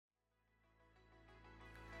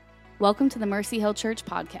Welcome to the Mercy Hill Church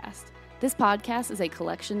podcast. This podcast is a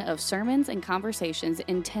collection of sermons and conversations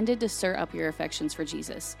intended to stir up your affections for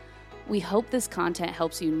Jesus. We hope this content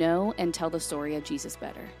helps you know and tell the story of Jesus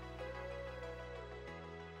better.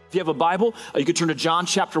 If you have a Bible, you can turn to John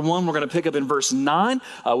chapter 1. We're going to pick up in verse 9,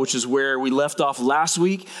 which is where we left off last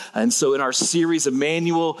week. And so in our series,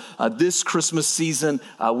 Emmanuel, this Christmas season,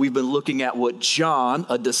 we've been looking at what John,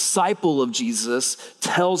 a disciple of Jesus,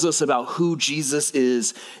 tells us about who Jesus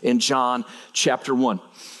is in John chapter 1.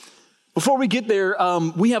 Before we get there,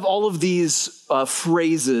 we have all of these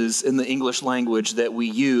phrases in the English language that we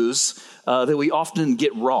use that we often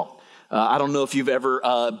get wrong. I don't know if you've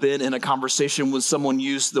ever been in a conversation with someone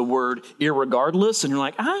use the word irregardless, and you're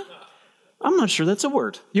like, I'm not sure that's a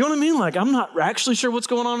word. You know what I mean? Like, I'm not actually sure what's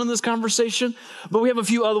going on in this conversation. But we have a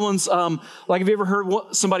few other ones. Like, have you ever heard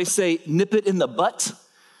somebody say, nip it in the butt?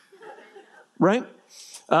 Right?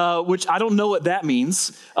 Which I don't know what that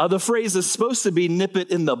means. The phrase is supposed to be nip it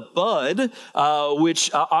in the bud,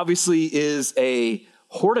 which obviously is a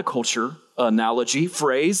horticulture analogy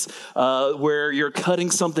phrase where you're cutting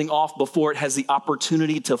something off before it has the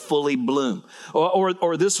opportunity to fully bloom.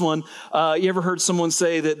 Or this one, you ever heard someone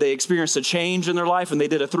say that they experienced a change in their life and they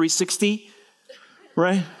did a 360,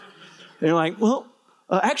 right? And you're like, well,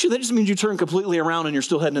 actually, that just means you turn completely around and you're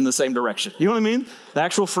still heading in the same direction. You know what I mean? The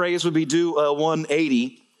actual phrase would be do a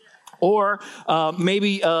 180. Or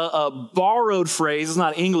maybe a borrowed phrase, it's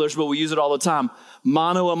not English, but we use it all the time,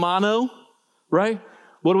 mano a mano, right?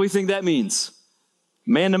 What do we think that means?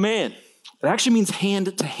 Man to man. It actually means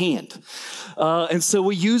hand to hand. And so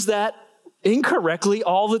we use that incorrectly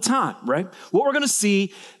all the time, right? What we're going to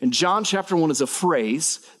see in John chapter 1 is a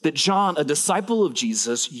phrase that John, a disciple of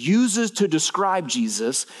Jesus, uses to describe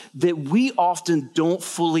Jesus that we often don't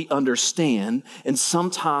fully understand, and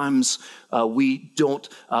sometimes we don't,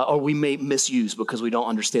 or we may misuse because we don't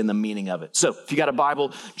understand the meaning of it. So if you got a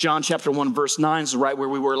Bible, John chapter 1 verse 9 is right where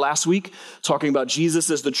we were last week, talking about Jesus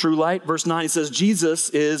as the true light. Verse 9, it says, Jesus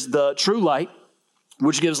is the true light,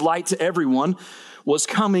 which gives light to everyone, was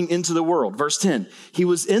coming into the world. Verse 10, he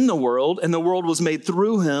was in the world and the world was made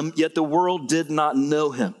through him, yet the world did not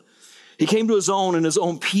know him. He came to his own and his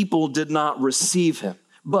own people did not receive him.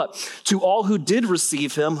 But to all who did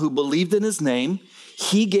receive him, who believed in his name,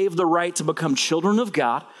 he gave the right to become children of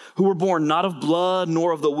God, who were born not of blood,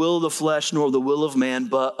 nor of the will of the flesh, nor of the will of man,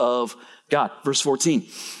 but of God. Verse 14,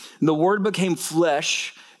 and the word became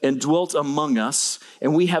flesh and dwelt among us,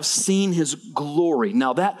 and we have seen his glory.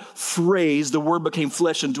 Now that phrase, the word became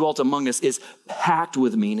flesh and dwelt among us, is packed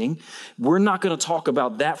with meaning. We're not going to talk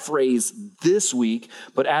about that phrase this week,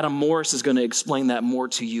 but Adam Morris is going to explain that more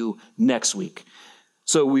to you next week.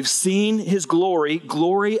 So we've seen his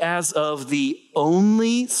glory as of the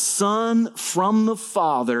only Son from the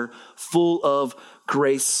Father, full of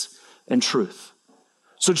grace and truth.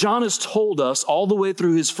 So John has told us all the way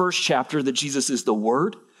through his first chapter that Jesus is the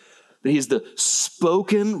Word, that he's the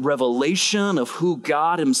spoken revelation of who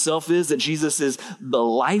God himself is, that Jesus is the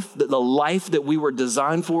life that we were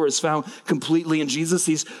designed for is found completely in Jesus.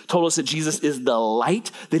 He's told us that Jesus is the light,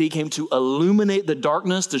 that he came to illuminate the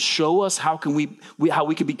darkness, to show us how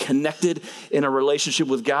we can be connected in a relationship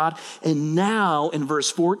with God. And now in verse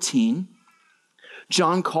 14,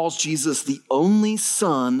 John calls Jesus the only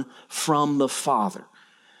Son from the Father.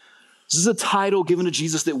 This is a title given to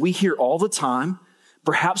Jesus that we hear all the time,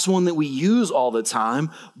 perhaps one that we use all the time,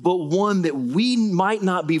 but one that we might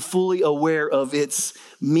not be fully aware of its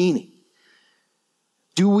meaning.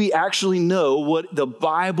 Do we actually know what the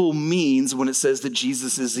Bible means when it says that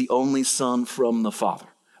Jesus is the only Son from the Father?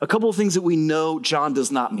 A couple of things that we know John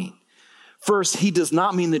does not mean. First, he does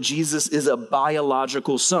not mean that Jesus is a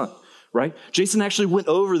biological son. Right? Jason actually went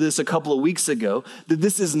over this a couple of weeks ago, that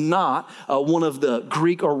this is not one of the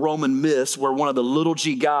Greek or Roman myths where one of the little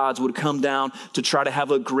g gods would come down to try to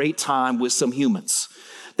have a great time with some humans.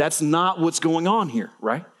 That's not what's going on here,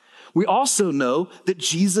 right? We also know that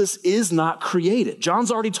Jesus is not created.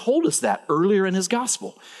 John's already told us that earlier in his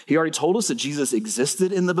gospel. He already told us that Jesus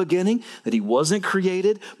existed in the beginning, that he wasn't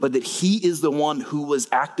created, but that he is the one who was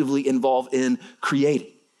actively involved in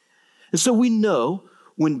creating. And so we know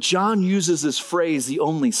when John uses this phrase, the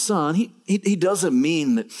only Son, he doesn't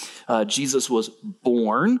mean that Jesus was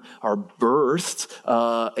born or birthed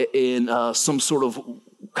in some sort of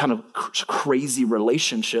kind of crazy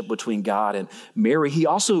relationship between God and Mary. He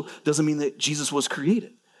also doesn't mean that Jesus was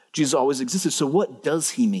created. Jesus always existed. So what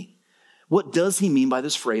does he mean? What does he mean by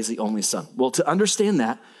this phrase, the only Son? Well, to understand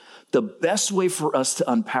that, the best way for us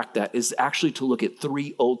to unpack that is actually to look at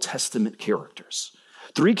three Old Testament characters.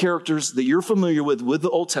 Three characters that you're familiar with the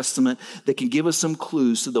Old Testament that can give us some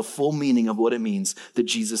clues to the full meaning of what it means that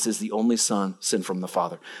Jesus is the only Son sent from the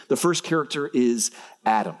Father. The first character is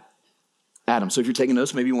Adam. Adam. So if you're taking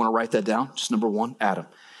notes, maybe you want to write that down. Just number one, Adam.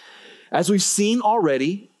 As we've seen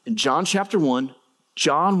already in John chapter 1,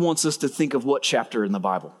 John wants us to think of what chapter in the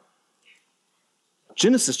Bible?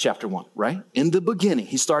 Genesis chapter 1, right? In the beginning.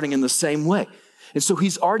 He's starting in the same way. And so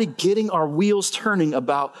he's already getting our wheels turning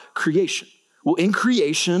about creation. Well, in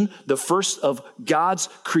creation, the first of God's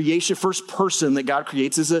creation, first person that God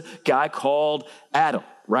creates is a guy called Adam,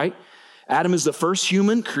 right? Adam is the first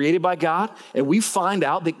human created by God, and we find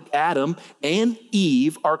out that Adam and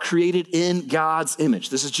Eve are created in God's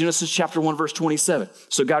image. This is Genesis chapter 1, verse 27.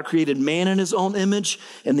 So God created man in his own image.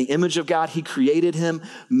 In the image of God, he created him.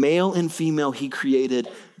 Male and female, he created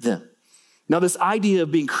them. Now, this idea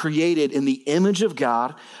of being created in the image of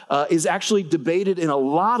God is actually debated in a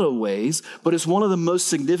lot of ways, but it's one of the most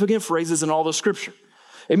significant phrases in all the scripture.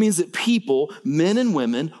 It means that people, men and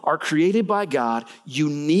women, are created by God,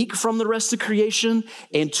 unique from the rest of creation,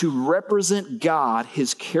 and to represent God,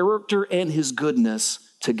 his character and his goodness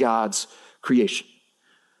to God's creation.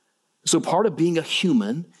 So part of being a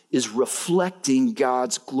human is reflecting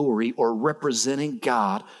God's glory or representing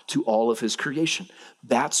God to all of his creation.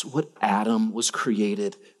 That's what Adam was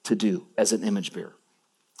created to do as an image bearer.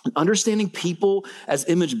 Understanding people as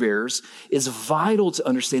image bearers is vital to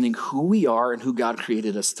understanding who we are and who God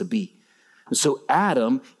created us to be. And so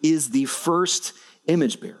Adam is the first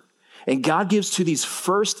image bearer. And God gives to these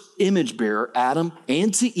first image bearer, Adam,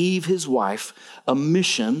 and to Eve, his wife, a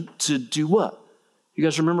mission to do what? You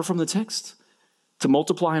guys remember from the text? To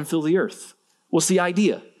multiply and fill the earth. What's the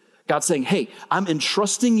idea? God's saying, hey, I'm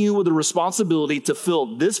entrusting you with the responsibility to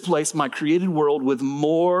fill this place, my created world, with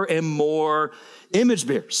more and more image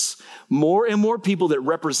bearers. More and more people that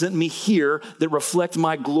represent me here, that reflect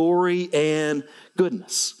my glory and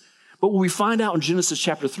goodness. But what we find out in Genesis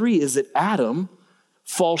chapter 3 is that Adam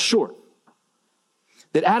falls short.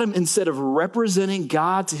 That Adam, instead of representing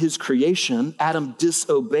God to his creation, Adam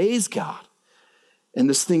disobeys God. And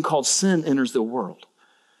this thing called sin enters the world.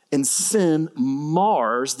 And sin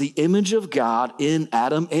mars the image of God in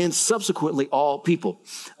Adam and subsequently all people.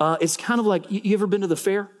 It's kind of like, you ever been to the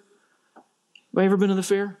fair? Have you ever been to the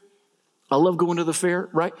fair? I love going to the fair,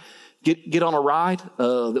 right? Get on a ride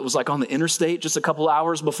that was like on the interstate just a couple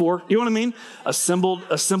hours before. You know what I mean? Assembled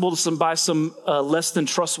by some less than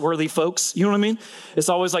trustworthy folks. You know what I mean? It's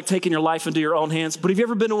always like taking your life into your own hands. But have you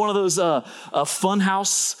ever been to one of those fun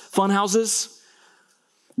houses?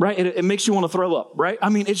 Right? It makes you want to throw up, right? I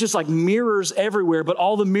mean, it's just like mirrors everywhere, but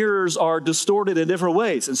all the mirrors are distorted in different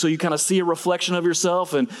ways. And so you kind of see a reflection of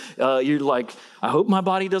yourself and you're like, I hope my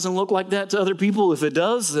body doesn't look like that to other people. If it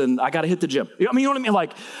does, then I got to hit the gym. You know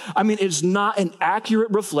what I mean? It's not an accurate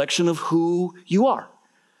reflection of who you are.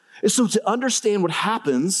 And so to understand what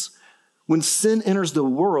happens when sin enters the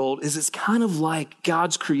world is it's kind of like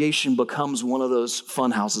God's creation becomes one of those fun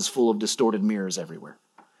houses full of distorted mirrors everywhere,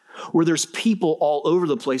 where there's people all over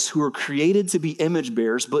the place who are created to be image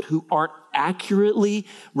bearers, but who aren't accurately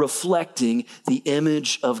reflecting the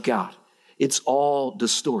image of God. It's all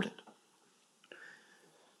distorted.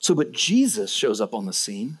 But Jesus shows up on the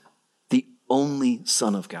scene, the only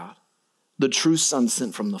Son of God, the true Son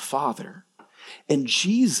sent from the Father. And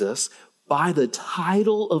Jesus, by the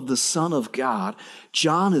title of the Son of God,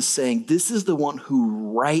 John is saying this is the one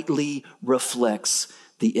who rightly reflects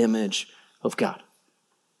the image of God.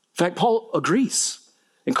 In fact, Paul agrees.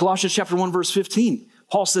 In Colossians chapter 1, verse 15,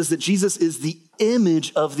 Paul says that Jesus is the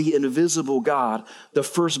image of the invisible God, the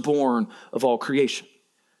firstborn of all creation.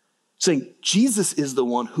 Saying Jesus is the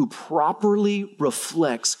one who properly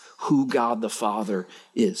reflects who God the Father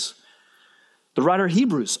is. The writer of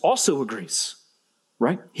Hebrews also agrees,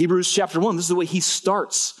 right? Hebrews chapter 1, this is the way he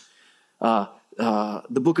starts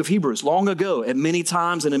the book of Hebrews. Long ago, at many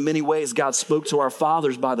times and in many ways, God spoke to our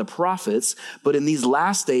fathers by the prophets, but in these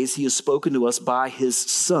last days, he has spoken to us by his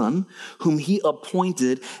Son, whom he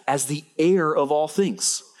appointed as the heir of all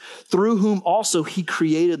things, through whom also he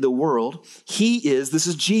created the world. He is, this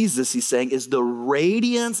is Jesus, he's saying, is the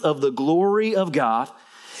radiance of the glory of God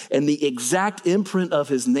and the exact imprint of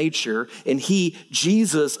his nature. And he,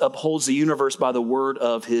 Jesus, upholds the universe by the word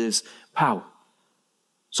of his power.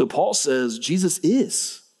 So Paul says Jesus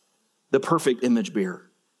is the perfect image bearer,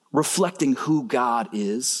 reflecting who God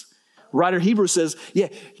is. Writer of Hebrews says,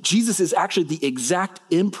 Jesus is actually the exact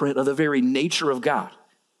imprint of the very nature of God.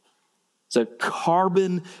 It's a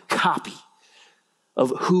carbon copy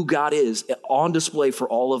of who God is on display for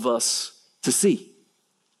all of us to see.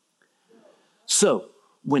 So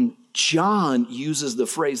when John uses the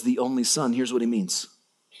phrase, the only Son, here's what he means.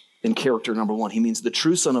 in character number one. He means the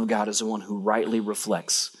true Son of God is the one who rightly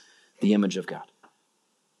reflects the image of God.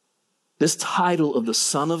 This title of the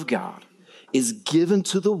Son of God is given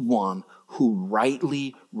to the one who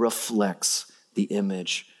rightly reflects the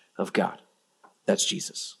image of God. That's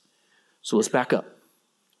Jesus. So let's back up.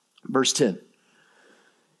 Verse 10.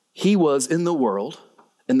 He was in the world,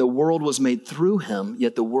 and the world was made through him,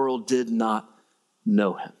 yet the world did not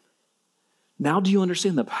know him. Now do you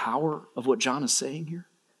understand the power of what John is saying here?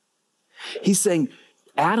 He's saying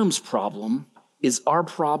Adam's problem is our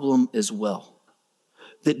problem as well.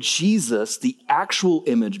 That Jesus, the actual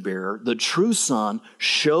image bearer, the true Son,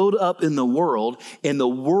 showed up in the world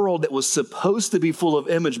that was supposed to be full of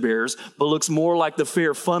image bearers, but looks more like the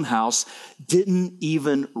Fair Fun House, didn't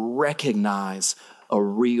even recognize a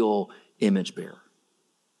real image bearer.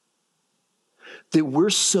 That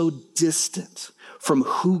we're so distant from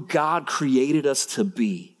who God created us to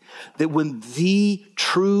be, that when the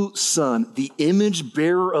true Son, the image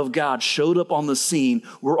bearer of God, showed up on the scene,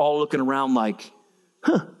 we're all looking around like,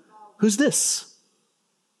 who's this?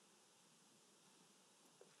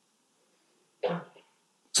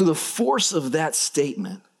 So the force of that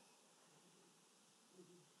statement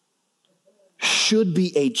should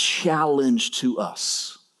be a challenge to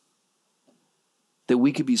us, that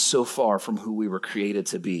we could be so far from who we were created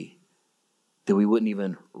to be that we wouldn't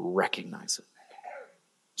even recognize it.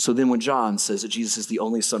 So then when John says that Jesus is the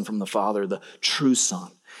only Son from the Father, the true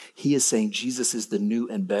Son, he is saying Jesus is the new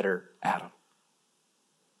and better Adam,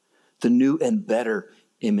 the new and better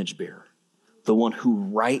image bearer, the one who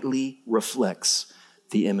rightly reflects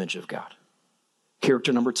the image of God.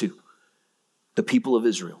 Character number two, the people of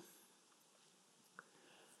Israel.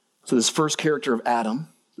 So this first character of Adam,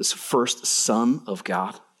 this first Son of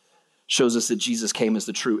God, shows us that Jesus came as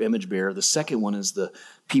the true image bearer. The second one is the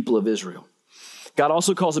people of Israel. God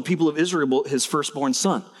also calls the people of Israel his firstborn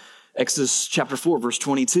son. Exodus chapter 4, verse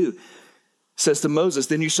 22 says to Moses,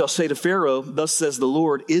 "Then you shall say to Pharaoh, thus says the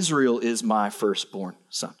Lord, Israel is my firstborn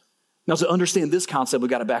son." Now, to understand this concept,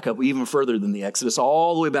 we've got to back up even further than the Exodus,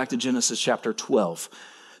 all the way back to Genesis chapter 12.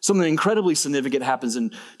 Something incredibly significant happens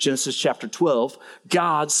in Genesis chapter 12.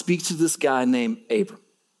 God speaks to this guy named Abram.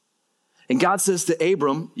 And God says to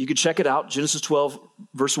Abram, you can check it out, Genesis 12,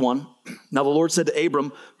 verse 1. Now the Lord said to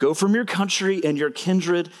Abram, "Go from your country and your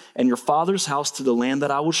kindred and your father's house to the land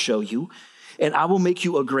that I will show you. And I will make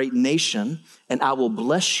you a great nation, and I will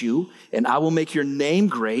bless you, and I will make your name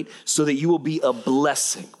great so that you will be a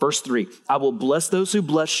blessing." Verse 3, "I will bless those who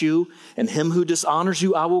bless you, and him who dishonors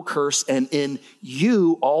you I will curse, and in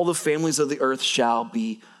you all the families of the earth shall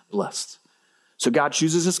be blessed." So God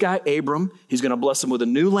chooses this guy, Abram. He's going to bless him with a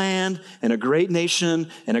new land and a great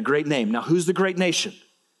nation and a great name. Now, who's the great nation?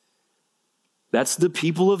 That's the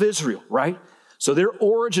people of Israel, right? So their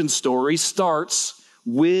origin story starts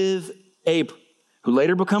with Abram, who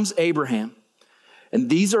later becomes Abraham. And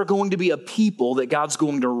these are going to be a people that God's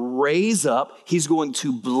going to raise up. He's going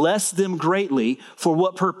to bless them greatly. For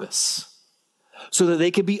what purpose? So that they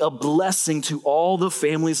could be a blessing to all the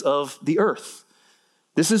families of the earth.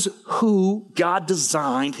 This is who God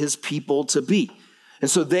designed his people to be.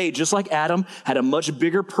 And so they, just like Adam, had a much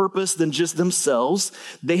bigger purpose than just themselves.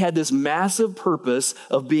 They had this massive purpose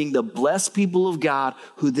of being the blessed people of God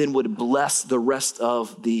who then would bless the rest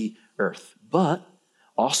of the earth. But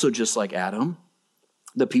also just like Adam,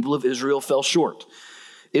 the people of Israel fell short.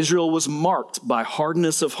 Israel was marked by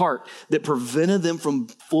hardness of heart that prevented them from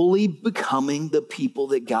fully becoming the people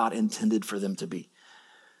that God intended for them to be.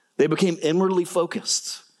 They became inwardly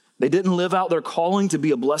focused. They didn't live out their calling to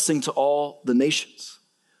be a blessing to all the nations.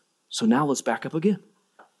 So now let's back up again.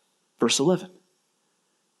 Verse 11.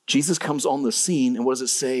 Jesus comes on the scene, and what does it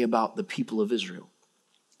say about the people of Israel?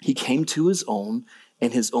 He came to his own,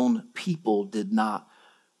 and his own people did not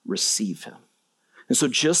receive him. And so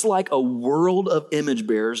just like a world of image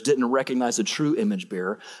bearers didn't recognize a true image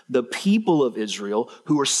bearer, the people of Israel,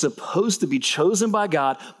 who were supposed to be chosen by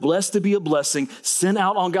God, blessed to be a blessing, sent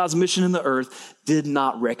out on God's mission in the earth, did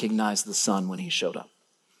not recognize the Son when he showed up.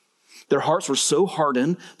 Their hearts were so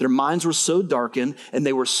hardened, their minds were so darkened, and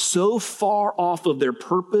they were so far off of their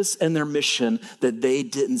purpose and their mission that they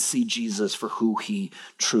didn't see Jesus for who he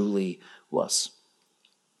truly was.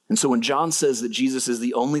 And so when John says that Jesus is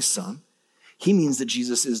the only Son, he means that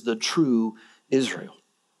Jesus is the true Israel,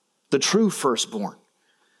 the true firstborn.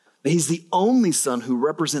 He's the only Son who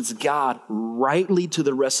represents God rightly to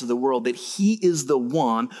the rest of the world, that he is the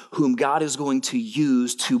one whom God is going to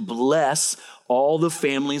use to bless all the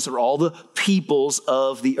families or all the peoples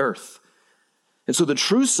of the earth. And so the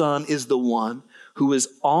true Son is the one who is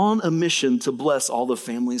on a mission to bless all the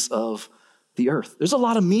families of the earth. There's a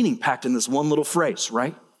lot of meaning packed in this one little phrase,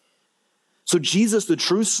 right? So Jesus, the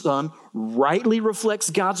true Son, rightly reflects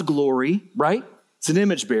God's glory, right? It's an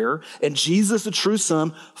image bearer. And Jesus, the true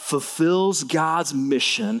Son, fulfills God's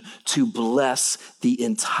mission to bless the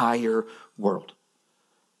entire world.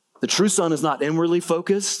 The true Son is not inwardly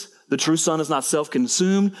focused. The true Son is not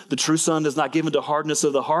self-consumed. The true Son is not given to hardness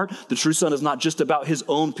of the heart. The true Son is not just about his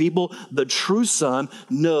own people. The true Son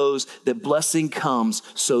knows that blessing comes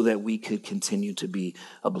so that we could continue to be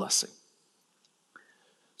a blessing.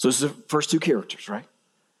 So this is the first two characters, right?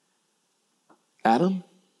 Adam,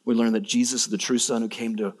 we learn that Jesus is the true Son who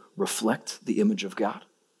came to reflect the image of God.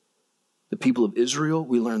 The people of Israel,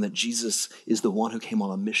 we learn that Jesus is the one who came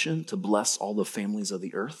on a mission to bless all the families of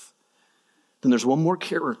the earth. Then there's one more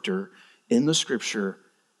character in the scripture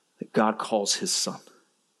that God calls his son.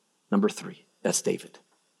 Number 3, that's David.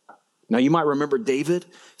 Now you might remember David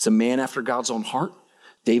is a man after God's own heart.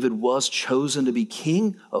 David was chosen to be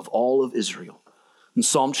king of all of Israel. In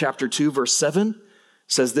Psalm chapter 2, verse 7,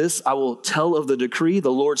 says this, I will tell of the decree.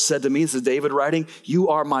 The Lord said to me, this is David writing, you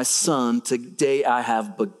are my son, today I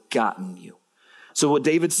have begotten you. So what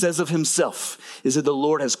David says of himself is that the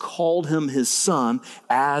Lord has called him his son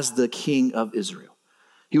as the king of Israel.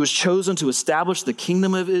 He was chosen to establish the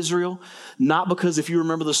kingdom of Israel, not because, if you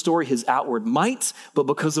remember the story, his outward might, but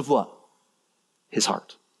because of what? His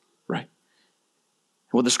heart, right? And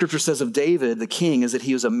what the scripture says of David, the king, is that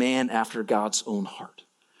he was a man after God's own heart.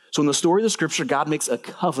 So in the story of the scripture, God makes a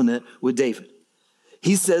covenant with David.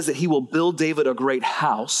 He says that he will build David a great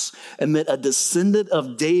house and that a descendant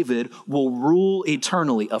of David will rule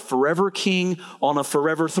eternally, a forever king on a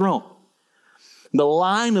forever throne. The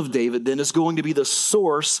line of David then is going to be the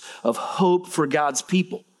source of hope for God's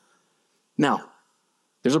people. Now,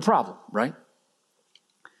 there's a problem, right?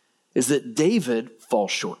 Is that David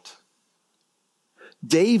falls short.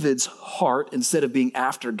 David's heart, instead of being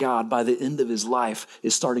after God by the end of his life,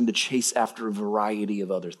 is starting to chase after a variety of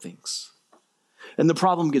other things. And the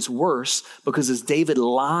problem gets worse because as David's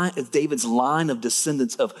line of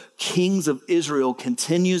descendants of kings of Israel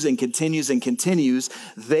continues and continues and continues,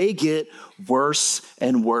 they get worse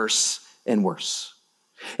and worse and worse.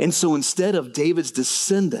 And so instead of David's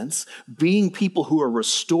descendants being people who are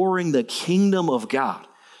restoring the kingdom of God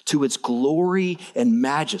to its glory and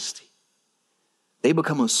majesty, they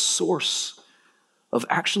become a source of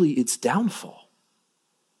actually its downfall.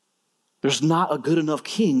 There's not a good enough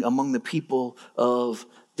king among the people of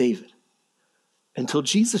David until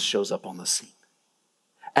Jesus shows up on the scene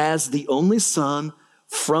as the only son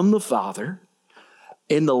from the Father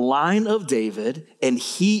in the line of David, and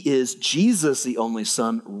he is Jesus, the only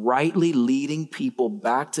son, rightly leading people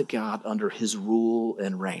back to God under his rule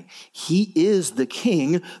and reign. He is the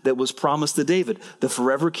king that was promised to David, the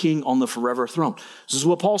forever king on the forever throne. This is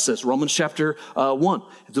what Paul says, Romans chapter 1,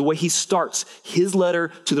 the way he starts his letter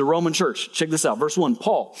to the Roman church. Check this out, verse 1,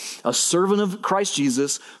 Paul, a servant of Christ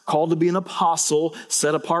Jesus, called to be an apostle,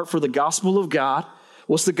 set apart for the gospel of God.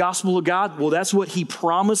 What's the gospel of God? Well, that's what he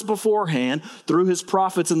promised beforehand through his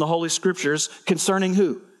prophets in the Holy Scriptures concerning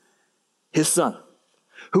who? His son,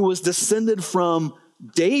 who was descended from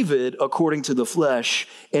David according to the flesh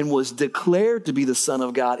and was declared to be the Son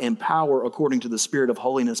of God in power according to the Spirit of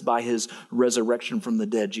holiness by his resurrection from the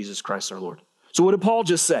dead, Jesus Christ our Lord. So what did Paul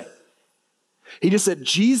just say? He just said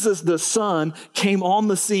Jesus the Son came on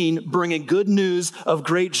the scene bringing good news of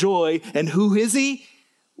great joy. And who is he?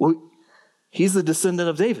 Well, he's the descendant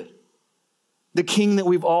of David, the king that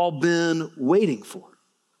we've all been waiting for.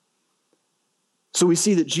 So we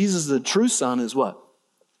see that Jesus, the true son, is what?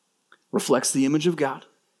 Reflects the image of God.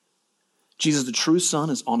 Jesus, the true son,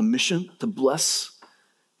 is on a mission to bless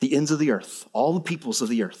the ends of the earth, all the peoples of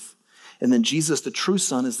the earth. And then Jesus, the true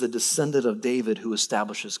son, is the descendant of David who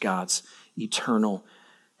establishes God's eternal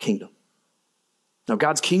kingdom. Now,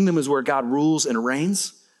 God's kingdom is where God rules and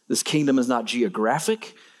reigns. This kingdom is not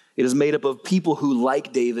geographic. It is made up of people who,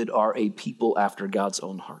 like David, are a people after God's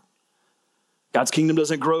own heart. God's kingdom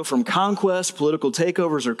doesn't grow from conquest, political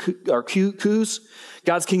takeovers, or coups.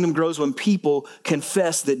 God's kingdom grows when people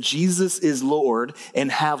confess that Jesus is Lord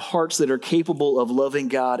and have hearts that are capable of loving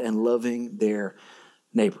God and loving their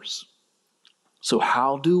neighbors. So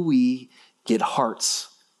how do we get hearts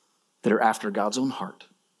that are after God's own heart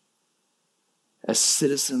as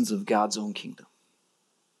citizens of God's own kingdom?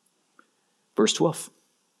 Verse 12.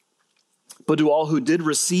 But to all who did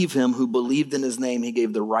receive him, who believed in his name, he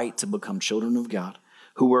gave the right to become children of God,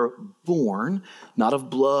 who were born not of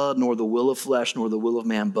blood, nor the will of flesh, nor the will of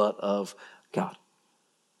man, but of God.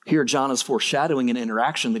 Here, John is foreshadowing an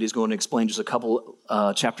interaction that he's going to explain just a couple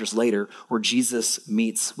chapters later, where Jesus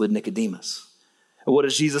meets with Nicodemus. And what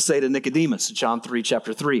does Jesus say to Nicodemus? John 3,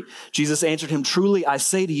 chapter 3. Jesus answered him, "Truly I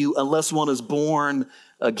say to you, unless one is born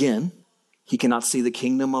again, he cannot see the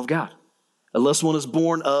kingdom of God." Unless one is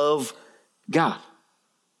born of God.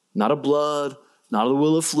 Not of blood, not of the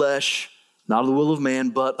will of flesh, not of the will of man,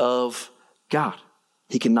 but of God.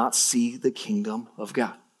 He cannot see the kingdom of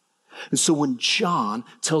God. And so when John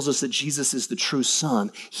tells us that Jesus is the true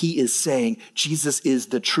Son, he is saying Jesus is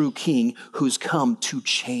the true King who's come to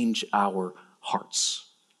change our hearts.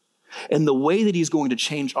 And the way that he's going to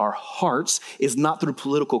change our hearts is not through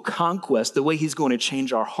political conquest. The way he's going to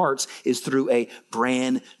change our hearts is through a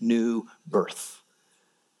brand new birth.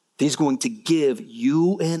 He's going to give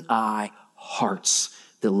you and I hearts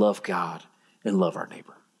that love God and love our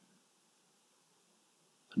neighbor.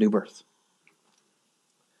 A new birth.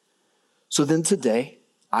 So then today,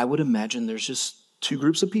 I would imagine there's just two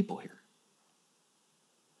groups of people here.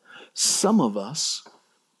 Some of us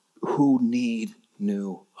who need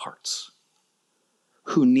new hearts,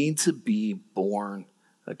 who need to be born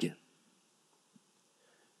again.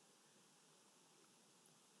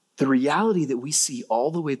 The reality that we see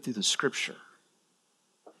all the way through the scripture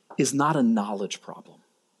is not a knowledge problem.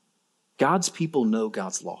 God's people know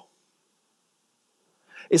God's law.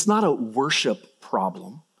 It's not a worship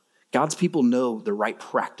problem. God's people know the right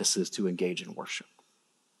practices to engage in worship.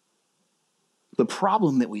 The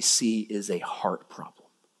problem that we see is a heart problem.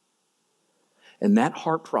 And that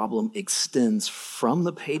heart problem extends from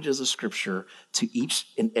the pages of Scripture to each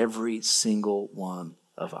and every single one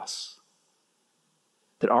of us.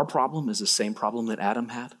 That our problem is the same problem that Adam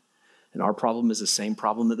had, and our problem is the same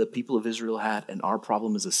problem that the people of Israel had, and our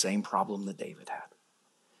problem is the same problem that David had.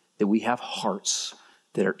 That we have hearts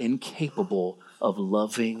that are incapable of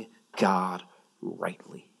loving God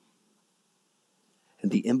rightly. And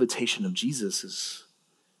the invitation of Jesus is,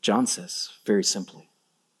 John says, very simply,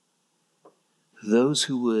 those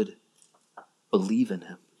who would believe in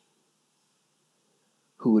him,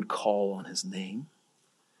 who would call on his name,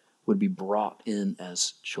 would be brought in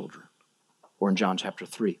as children. Or in John chapter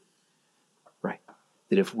 3, right?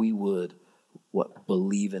 That if we would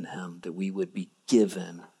believe in him, that we would be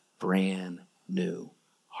given brand new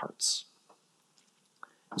hearts.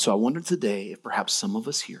 And so I wonder today if perhaps some of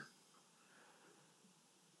us here,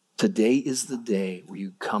 today is the day where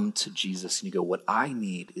you come to Jesus and you go, what I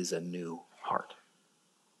need is a new heart.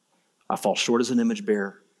 I fall short as an image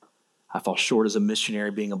bearer. I fall short as a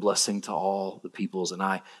missionary being a blessing to all the peoples, and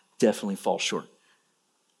I definitely fall short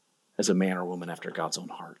as a man or woman after God's own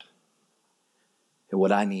heart. And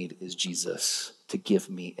what I need is Jesus to give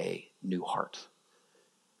me a new heart,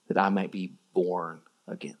 that I might be born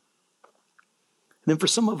again. And then for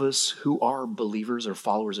some of us who are believers or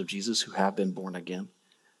followers of Jesus who have been born again,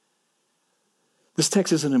 this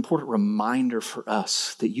text is an important reminder for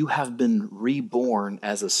us that you have been reborn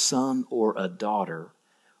as a son or a daughter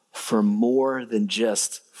for more than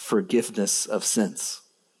just forgiveness of sins.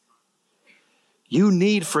 You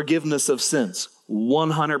need forgiveness of sins,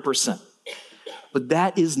 100%. But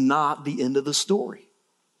that is not the end of the story.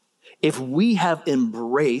 If we have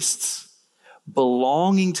embraced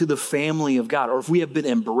belonging to the family of God, or if we have been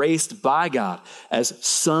embraced by God as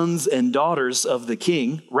sons and daughters of the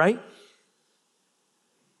King, right?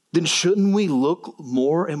 Then shouldn't we look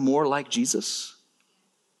more and more like Jesus?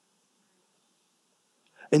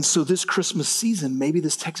 And so this Christmas season, maybe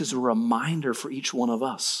this text is a reminder for each one of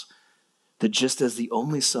us that just as the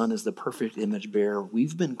only Son is the perfect image bearer,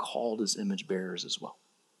 we've been called as image bearers as well.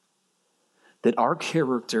 That our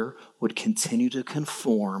character would continue to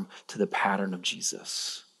conform to the pattern of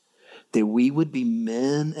Jesus. That we would be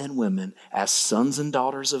men and women as sons and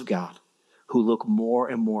daughters of God who look more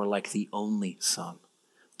and more like the only Son,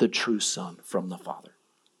 the true Son from the Father.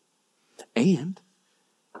 And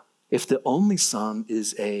if the only Son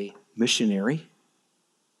is a missionary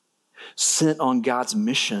sent on God's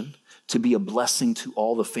mission to be a blessing to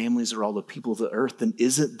all the families or all the people of the earth, then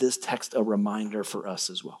isn't this text a reminder for us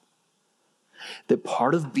as well? That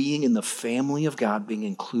part of being in the family of God, being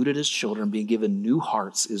included as children, being given new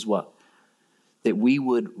hearts is what? That we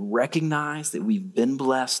would recognize that we've been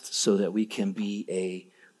blessed so that we can be a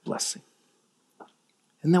blessing.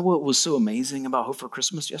 Isn't that what was so amazing about Hope for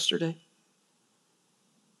Christmas yesterday?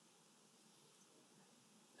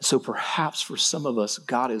 So perhaps for some of us,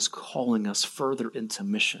 God is calling us further into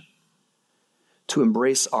mission, to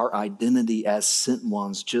embrace our identity as sent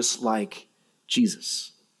ones, just like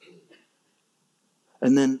Jesus.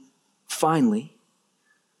 And then finally,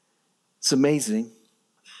 it's amazing.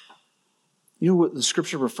 You know what the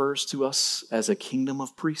scripture refers to us as a kingdom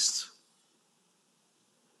of priests?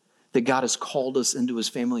 that God has called us into his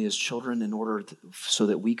family as children in order so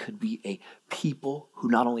that we could be a people who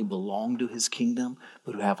not only belong to his kingdom,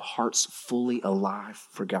 but who have hearts fully alive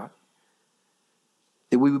for God.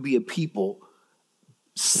 That we would be a people,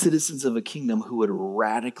 citizens of a kingdom who would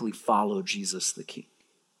radically follow Jesus the King.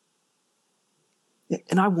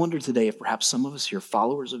 And I wonder today if perhaps some of us here,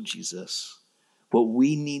 followers of Jesus, what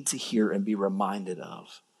we need to hear and be reminded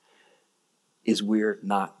of is we're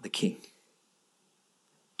not the king.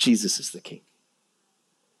 Jesus is the king.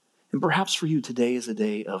 And perhaps for you today is a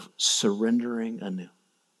day of surrendering anew.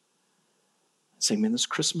 Saying, man, this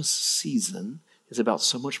Christmas season is about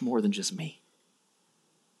so much more than just me.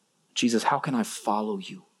 Jesus, how can I follow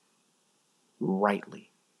you rightly?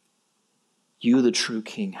 You, the true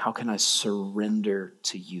king, how can I surrender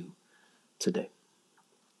to you today?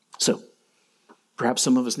 So, perhaps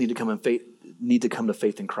some of us need to come to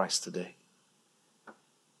faith in Christ today.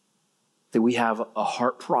 That we have a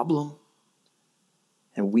heart problem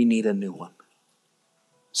and we need a new one.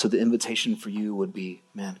 So the invitation for you would be,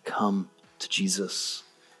 man, come to Jesus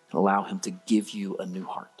and allow him to give you a new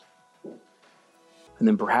heart. And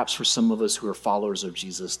then perhaps for some of us who are followers of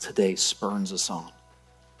Jesus, today spurns us on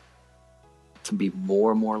to be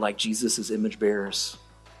more and more like Jesus as image bearers,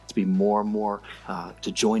 to be more and more,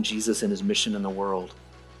 to join Jesus in his mission in the world,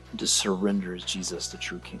 and to surrender as Jesus, the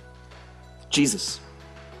true King. Jesus,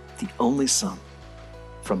 the only Son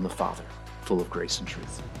from the Father, full of grace and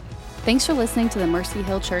truth. Thanks for listening to the Mercy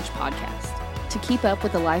Hill Church podcast. To keep up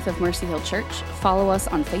with the life of Mercy Hill Church, follow us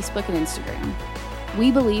on Facebook and Instagram.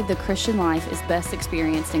 We believe the Christian life is best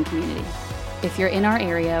experienced in community. If you're in our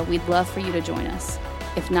area, we'd love for you to join us.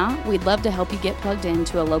 If not, we'd love to help you get plugged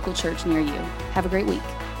into a local church near you. Have a great week.